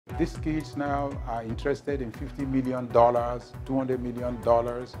These kids now are interested in $50 million, $200 million,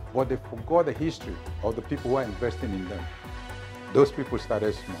 but they forgot the history of the people who are investing in them. Those people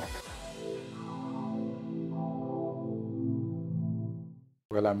started small.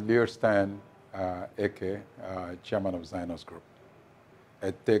 Well, I'm Leo Stan Ekeh, chairman of Zinox Group,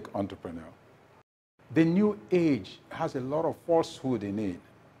 a tech entrepreneur. The new age has a lot of falsehood in it.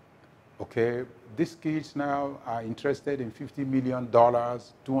 Okay, these kids now are interested in $50 million,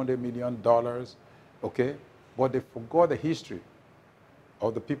 $200 million, okay, but they forgot the history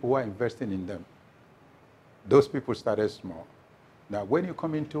of the people who are investing in them. Those people started small. Now, when you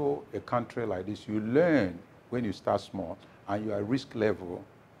come into a country like this, you learn when you start small, and your risk level,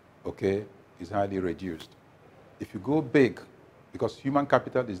 okay, is highly reduced. If you go big, because human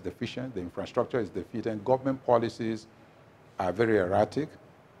capital is deficient, the infrastructure is deficient, government policies are very erratic.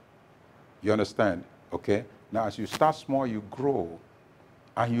 You understand? Okay? Now, as you start small, you grow,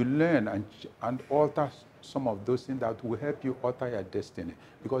 and you learn and alter some of those things that will help you alter your destiny,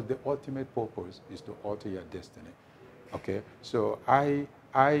 because the ultimate purpose is to alter your destiny. Okay? So I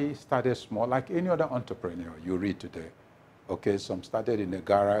started small, like any other entrepreneur you read today. Okay? Some started in a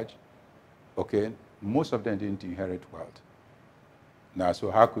garage. Okay? Most of them didn't inherit wealth. Now,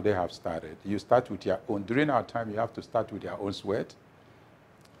 so how could they have started? You start with your own. During our time, you have to start with your own sweat.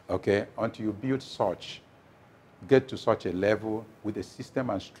 Okay, until you build get to such a level with a system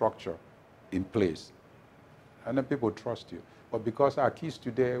and structure in place. And then people trust you. But because our kids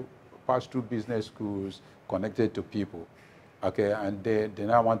today pass through business schools connected to people, okay, and they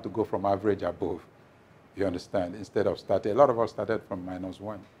now want to go from average above, you understand, instead of starting. A lot of us started from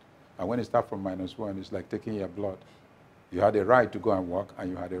 -1. And when you start from -1, it's like taking your blood. You had a right to go and work,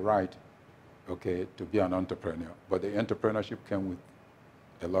 and you had a right, okay, to be an entrepreneur. But the entrepreneurship came with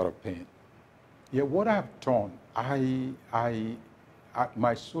a lot of pain. Yeah, what I've done,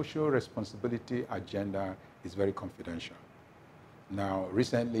 my social responsibility agenda is very confidential. Now,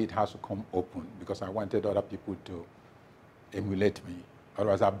 recently it has to come open because I wanted other people to emulate me.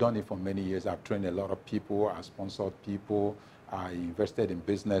 Otherwise, I've done it for many years. I've trained a lot of people, I sponsored people, I invested in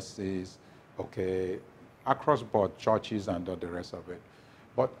businesses, okay, across board, churches and all the rest of it.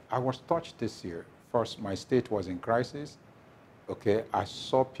 But I was touched this year. First, my state was in crisis. Okay, I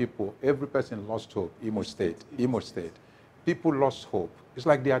saw people, every person lost hope. Imo State. People lost hope. It's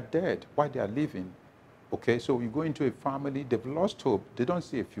like they are dead while they are living. Okay, so you go into a family, they've lost hope. They don't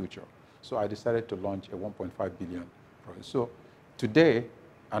see a future. So I decided to launch a 1.5 billion project. So today,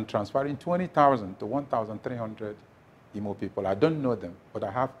 I'm transferring 20,000 to 1,300 Imo people. I don't know them, but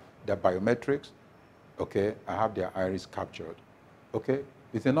I have their biometrics. Okay, I have their iris captured. Okay,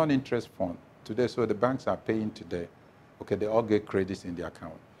 it's a non-interest fund today, so the banks are paying today. Okay, they all get credits in the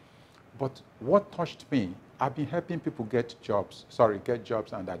account. But what touched me, I've been helping people get jobs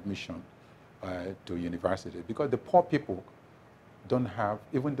and admission to university, because the poor people don't have,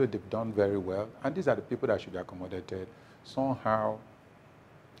 even though they've done very well, and these are the people that should be accommodated, somehow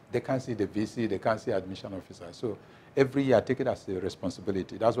they can't see the VC, they can't see admission officer. So every year I take it as a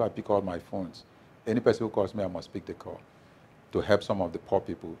responsibility. That's why I pick all my phones. Any person who calls me, I must pick the call to help some of the poor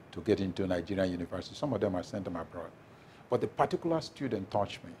people to get into Nigerian university. Some of them I sent them abroad. But the particular student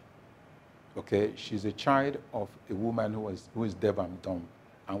touched me. Okay, she's a child of a woman who is deaf and dumb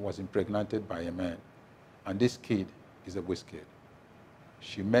and was impregnated by a man. And this kid is a whiz kid.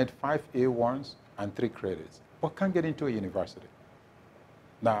 She made 5 A1s and 3 credits, but can't get into a university.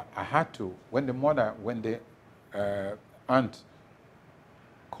 Now, I had to, when the aunt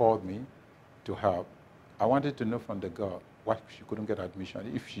called me to help, I wanted to know from the girl why she couldn't get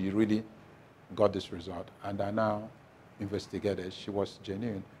admission, if she really got this result. And I now investigated. She was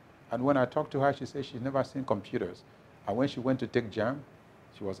genuine. And when I talked to her, she said she's never seen computers. And when she went to take JAM,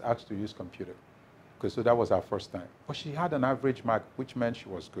 she was asked to use computer. Because so that was her first time. But she had an average mark, which meant she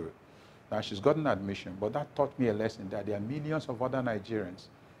was good. Now she's gotten admission, but that taught me a lesson that there are millions of other Nigerians,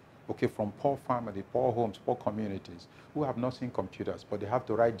 okay, from poor families, poor homes, poor communities, who have not seen computers, but they have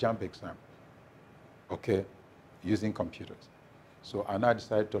to write JAMB exam, okay, using computers. So I now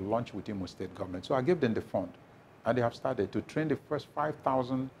decided to launch with Imo State government. So I gave them the fund. And they have started to train the first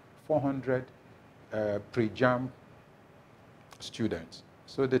 5,400 pre-JAM students.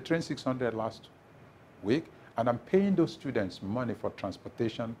 So they trained 600 last week, and I'm paying those students money for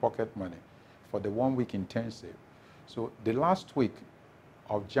transportation, pocket money, for the 1-week intensive. So the last week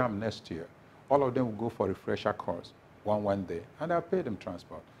of JAM next year, all of them will go for a refresher course, one day, and I'll pay them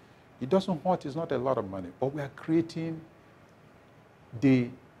transport. It doesn't hurt, it's not a lot of money, but we are creating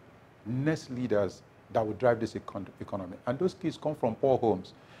the next leaders that will drive this economy. And those kids come from poor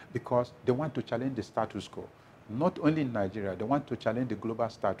homes because they want to challenge the status quo. not only in Nigeria, they want to challenge the global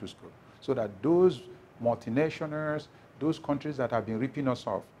status quo so that those multinationals, those countries that have been ripping us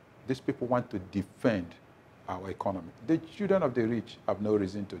off, these people want to defend our economy. The children of the rich have no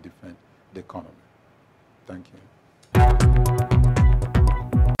reason to defend the economy. Thank you.